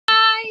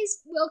guys,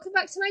 welcome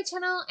back to my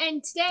channel,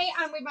 and today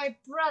I'm with my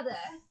brother.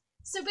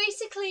 So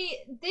basically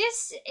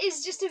this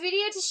is just a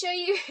video to show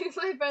you who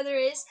my brother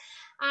is,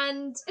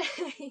 and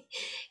he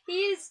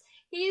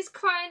is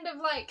kind of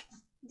like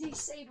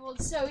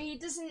disabled, so he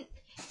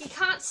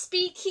can't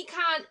speak, he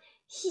can't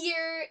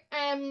hear,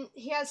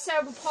 he has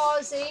cerebral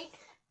palsy,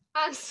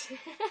 and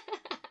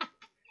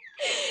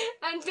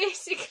and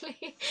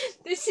basically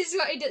this is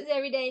what he does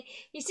every day.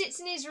 He sits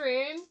in his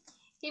room,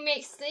 he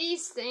makes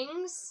these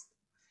things.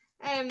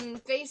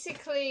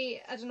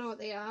 Basically, I don't know what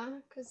they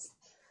are,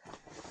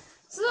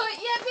 so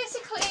yeah,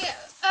 basically,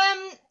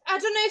 I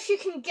don't know if you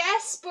can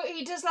guess, but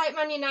he does like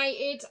Man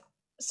United.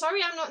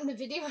 Sorry, I'm not in the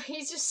video.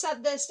 He's just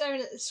sat there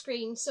staring at the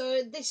screen.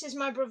 So this is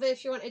my brother,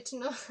 if you wanted to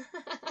know.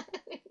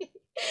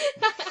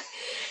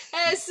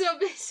 So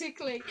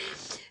basically,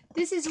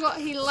 this is what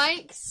he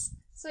likes.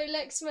 So he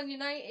likes Man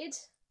United.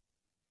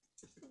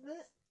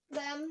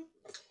 Them.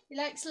 He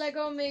likes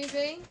Lego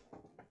Movie.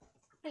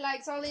 He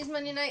likes all these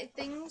Man United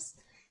things.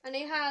 And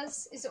he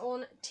has his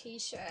own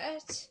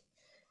t-shirt.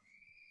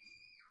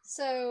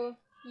 So,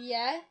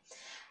 yeah.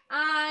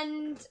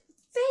 And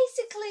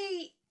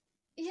basically,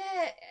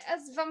 yeah, it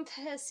has Van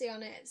Persie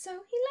on it. So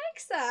he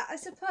likes that, I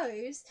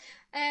suppose.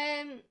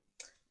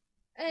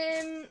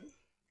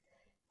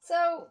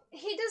 So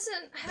he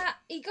doesn't have,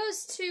 he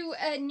goes to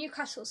a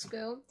Newcastle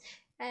school.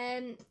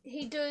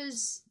 He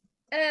goes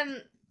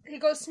to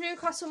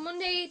Newcastle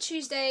Monday,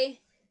 Tuesday.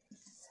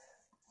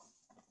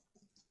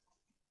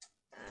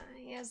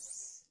 He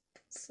has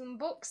some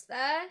books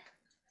there,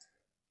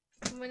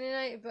 Man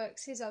United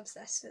books. He's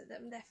obsessed with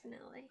them,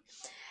 definitely.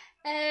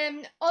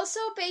 Also,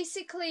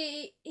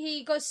 basically,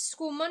 he goes to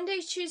school Monday,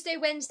 Tuesday,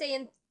 Wednesday,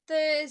 and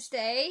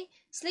Thursday.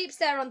 Sleeps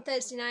there on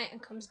Thursday night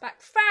and comes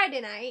back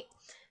Friday night.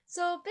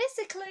 So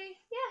basically,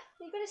 yeah,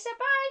 you're gonna say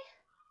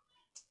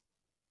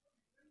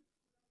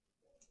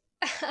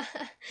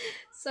bye.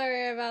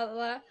 Sorry about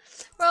that.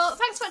 Well,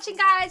 thanks for watching,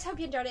 guys. Hope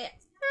you enjoyed it.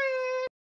 Bye.